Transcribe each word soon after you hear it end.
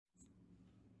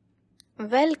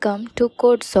Welcome to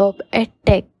CodeSoap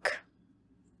EdTech.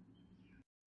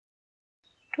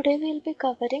 Today we will be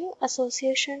covering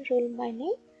association rule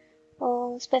mining,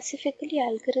 specifically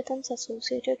algorithms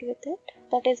associated with it,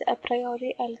 that is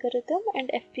Apriori algorithm and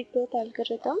FP-Growth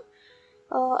algorithm.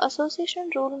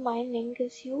 Association rule mining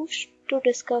is used to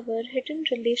discover hidden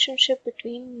relationship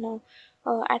between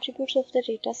attributes of the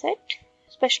dataset,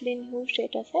 especially in huge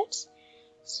datasets.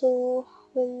 So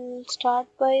we'll start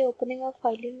by opening a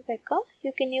file in Weka.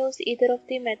 You can use either of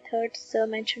the methods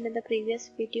mentioned in the previous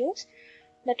videos.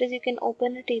 That is, you can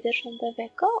open it either from the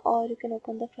Weka or you can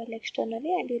open the file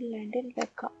externally and you'll land in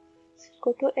Weka. So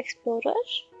go to Explorer.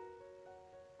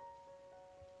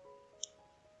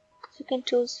 So you can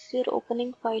choose your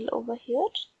opening file over here.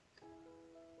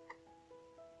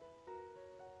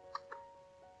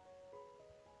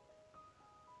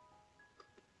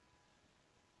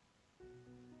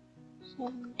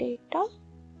 Some data.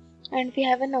 And we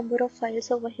have a number of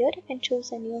files over here. You can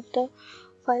choose any of the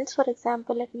files. For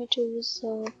example, let me choose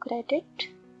credit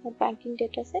or banking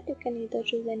dataset. You can either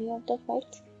choose any of the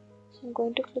files. So I'm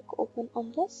going to click open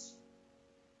on this,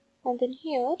 and then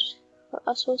here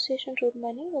association rule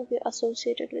mining will be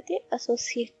associated with the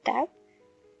associate tab.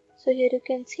 So here you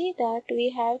can see that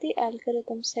we have the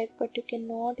algorithm set, but you're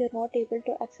not able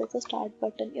to access the start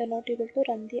button. You're not able to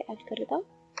run the algorithm.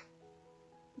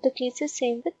 The case is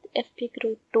same with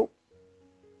FP-Growth too.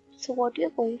 So what we are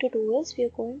going to do is we are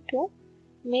going to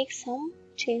make some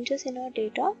changes in our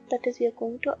data. That is, we are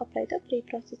going to apply the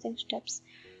pre-processing steps.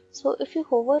 So if you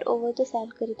hover over this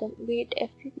algorithm, be it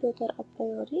FP-Growth or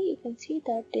Apriori, you can see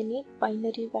that they need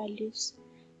binary values,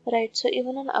 right? So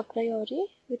even on Apriori,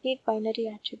 we need binary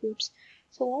attributes.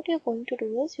 So what we are going to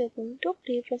do is we are going to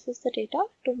pre-process the data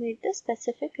to meet the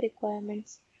specific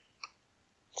requirements.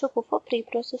 So go for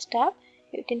pre-process tab.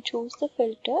 You can choose the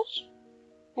filter,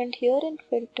 and here in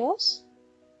filters,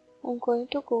 I'm going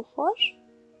to go for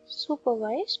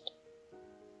supervised,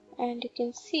 and you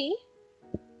can see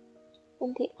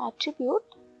in the attribute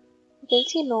you can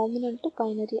see nominal to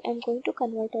binary. I'm going to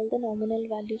convert all the nominal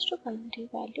values to binary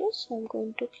values, so I'm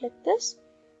going to click this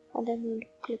and then we'll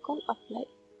click on apply.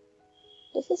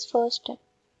 This is first step.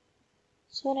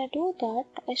 So when I do that,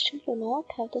 I still do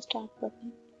not have the start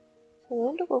button, so I'm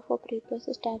going to go for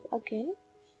pre-process tab again.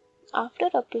 After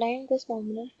applying this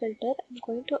nominal filter, I'm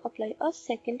going to apply a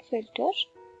second filter.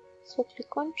 So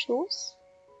click on choose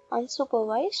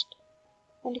unsupervised,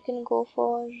 and you can go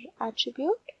for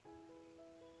attribute,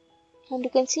 and you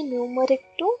can see numeric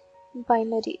to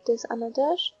binary. There's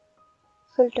another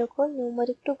filter called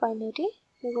numeric to binary.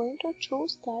 We're going to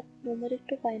choose that numeric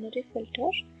to binary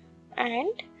filter,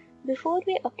 and before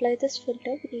we apply this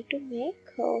filter, we need to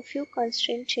make a few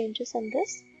constraint changes on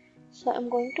this. So I'm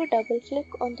going to double click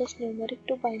on this numeric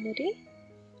to binary,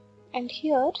 and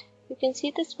here you can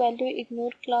see this value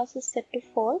IGNOU class is set to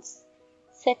false.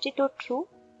 Set it to true.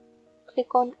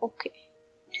 Click on OK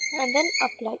and then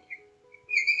apply.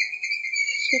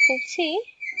 So you can see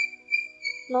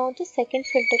now the second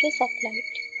filter is applied.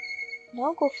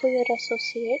 Now go for your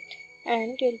associate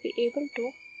and you'll be able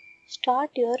to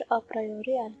start your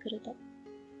Apriori algorithm.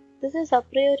 This is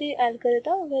Apriori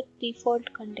algorithm with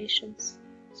default conditions.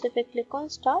 So if I click on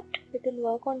start, it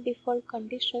will work on default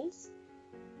conditions,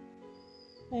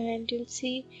 and you'll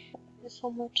see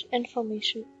so much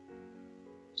information.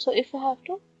 So if you have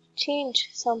to change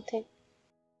something,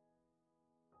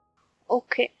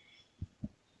 okay.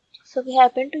 So we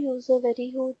happen to use a very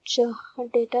huge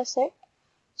data set.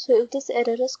 So if this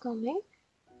error is coming,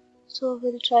 so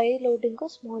we'll try loading a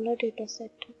smaller data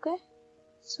set. Okay.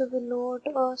 So we'll load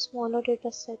a smaller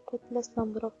data set with less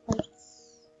number of files.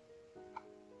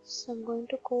 So I'm going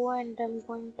to go and I'm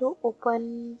going to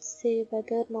open, say,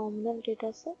 weather nominal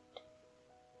data set.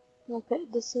 Okay,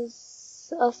 this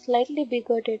is a slightly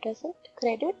bigger data set,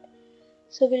 credit.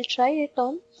 So we'll try it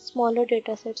on smaller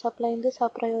data sets, applying this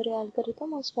Apriori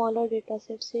algorithm on smaller data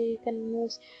sets. So you can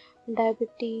use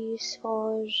diabetes,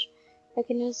 or I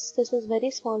can use, this is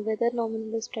very small, weather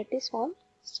nominal is pretty small.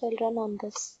 So I'll run on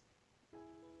this.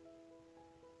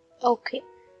 Okay.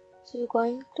 So we're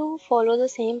going to follow the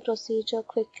same procedure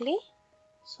quickly.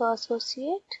 So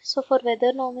associate. So for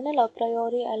weather nominal,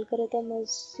 Apriori algorithm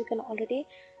is, you can already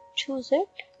choose it,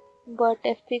 but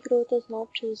FP-Growth is not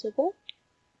choosable.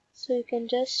 So you can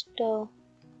just,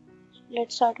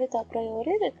 let's start with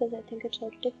Apriori because I think it's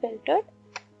already filtered.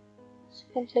 So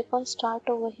you can click on start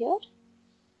over here.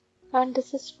 And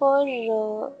this is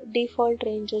for default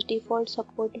ranges, default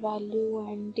support value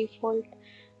and default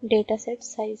dataset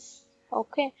size.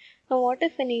 Okay, now what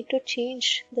if we need to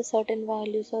change the certain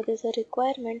values, or there's a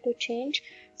requirement to change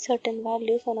certain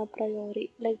values on a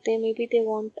priori, like they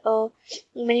want a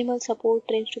minimal support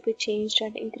range to be changed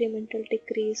and incremental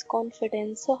decrease,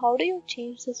 confidence. So how do you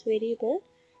change this variable?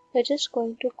 We're just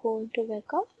going to go into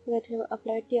Weka where you have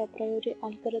applied the a priori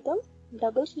algorithm,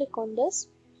 double click on this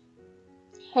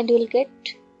and you'll get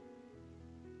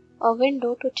a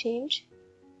window to change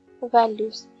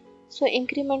values. So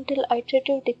incremental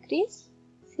iterative decrease,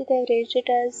 see they've raised it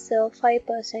as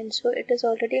 5%, so it is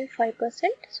already in 5%,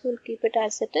 so we'll keep it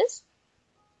as it is.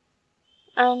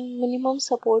 And minimum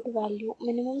support value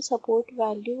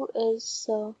is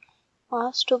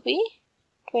asked to be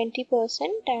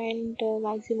 20% and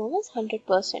maximum is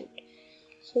 100%.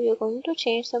 So you're going to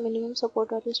change the minimum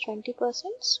support value is 20%,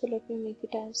 so let me make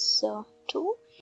it as 2,